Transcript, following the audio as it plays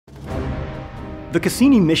The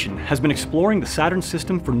Cassini mission has been exploring the Saturn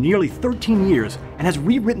system for nearly 13 years and has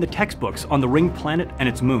rewritten the textbooks on the ringed planet and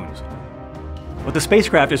its moons. But the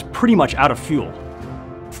spacecraft is pretty much out of fuel.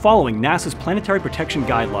 Following NASA's planetary protection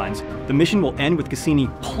guidelines, the mission will end with Cassini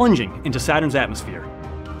plunging into Saturn's atmosphere.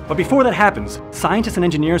 But before that happens, scientists and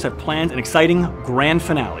engineers have planned an exciting grand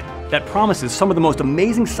finale that promises some of the most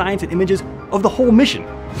amazing science and images of the whole mission.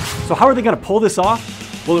 So how are they going to pull this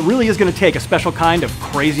off? Well, it really is going to take a special kind of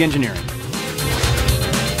crazy engineering.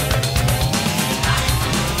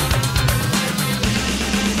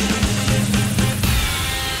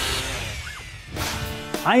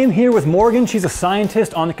 I am here with Morgan. She's a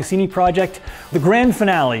scientist on the Cassini project. The grand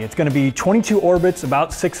finale, it's going to be 22 orbits,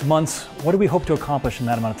 about 6 months. What do we hope to accomplish in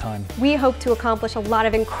that amount of time? We hope to accomplish a lot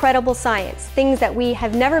of incredible science, things that we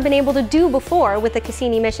have never been able to do before with the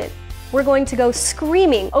Cassini mission. We're going to go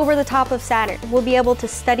screaming over the top of Saturn. We'll be able to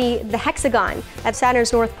study the hexagon of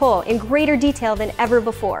Saturn's North Pole in greater detail than ever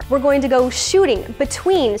before. We're going to go shooting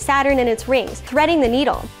between Saturn and its rings, threading the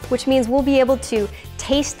needle, which means we'll be able to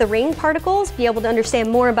taste the ring particles, be able to understand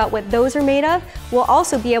more about what those are made of. We'll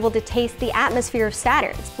also be able to taste the atmosphere of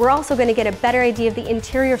Saturn. We're also going to get a better idea of the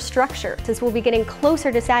interior structure, since we'll be getting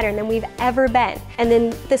closer to Saturn than we've ever been. And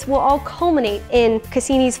then this will all culminate in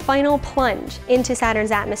Cassini's final plunge into Saturn's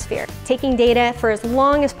atmosphere, taking data for as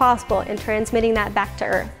long as possible and transmitting that back to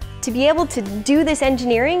Earth. To be able to do this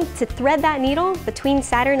engineering, to thread that needle between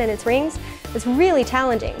Saturn and its rings, is really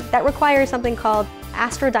challenging. That requires something called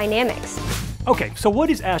astrodynamics. Okay, so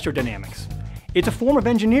what is astrodynamics? It's a form of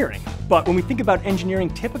engineering, but when we think about engineering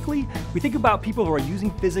typically, we think about people who are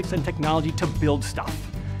using physics and technology to build stuff.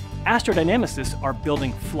 Astrodynamicists are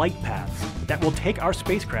building flight paths that will take our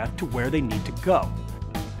spacecraft to where they need to go.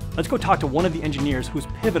 Let's go talk to one of the engineers who's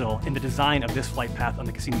pivotal in the design of this flight path on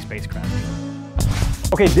the Cassini spacecraft.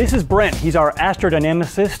 Okay, this is Brent. He's our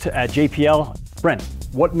astrodynamicist at JPL. Brent,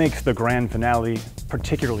 what makes the grand finale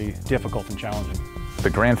particularly difficult and challenging? The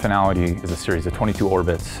grand finale is a series of 22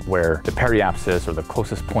 orbits where the periapsis, or the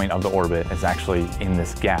closest point of the orbit, is actually in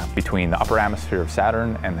this gap between the upper atmosphere of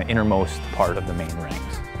Saturn and the innermost part of the main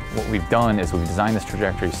rings. What we've done is we've designed this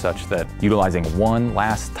trajectory such that, utilizing one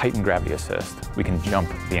last Titan gravity assist, we can jump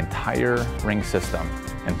the entire ring system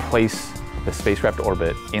and place the spacecraft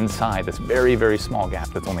orbit inside this very, very small gap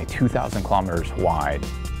that's only 2,000 kilometers wide.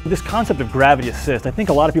 This concept of gravity assist, I think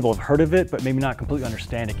a lot of people have heard of it, but maybe not completely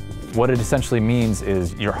understand it. What it essentially means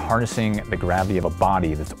is you're harnessing the gravity of a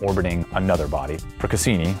body that's orbiting another body. For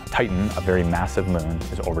Cassini, Titan, a very massive moon,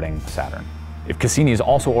 is orbiting Saturn. If Cassini is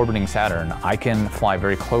also orbiting Saturn, I can fly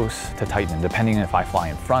very close to Titan. Depending on if I fly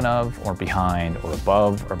in front of, or behind, or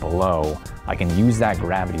above, or below, I can use that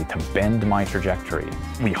gravity to bend my trajectory.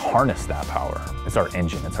 We harness that power. It's our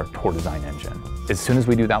engine, it's our tour design engine. As soon as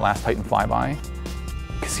we do that last Titan flyby,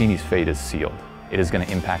 Cassini's fate is sealed. It is going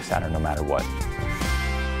to impact Saturn no matter what.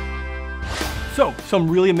 So, some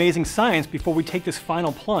really amazing science before we take this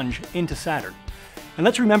final plunge into Saturn. And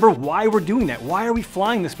let's remember why we're doing that. Why are we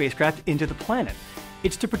flying the spacecraft into the planet?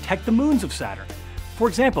 It's to protect the moons of Saturn. For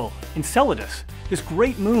example, Enceladus, this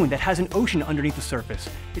great moon that has an ocean underneath the surface,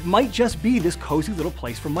 it might just be this cozy little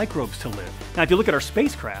place for microbes to live. Now, if you look at our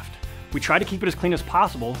spacecraft, we try to keep it as clean as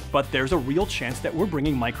possible, but there's a real chance that we're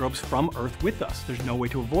bringing microbes from Earth with us. There's no way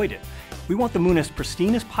to avoid it. We want the moon as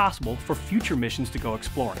pristine as possible for future missions to go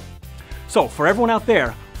exploring. So for everyone out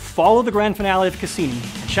there, follow the grand finale of Cassini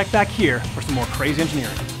and check back here for some more crazy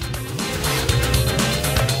engineering.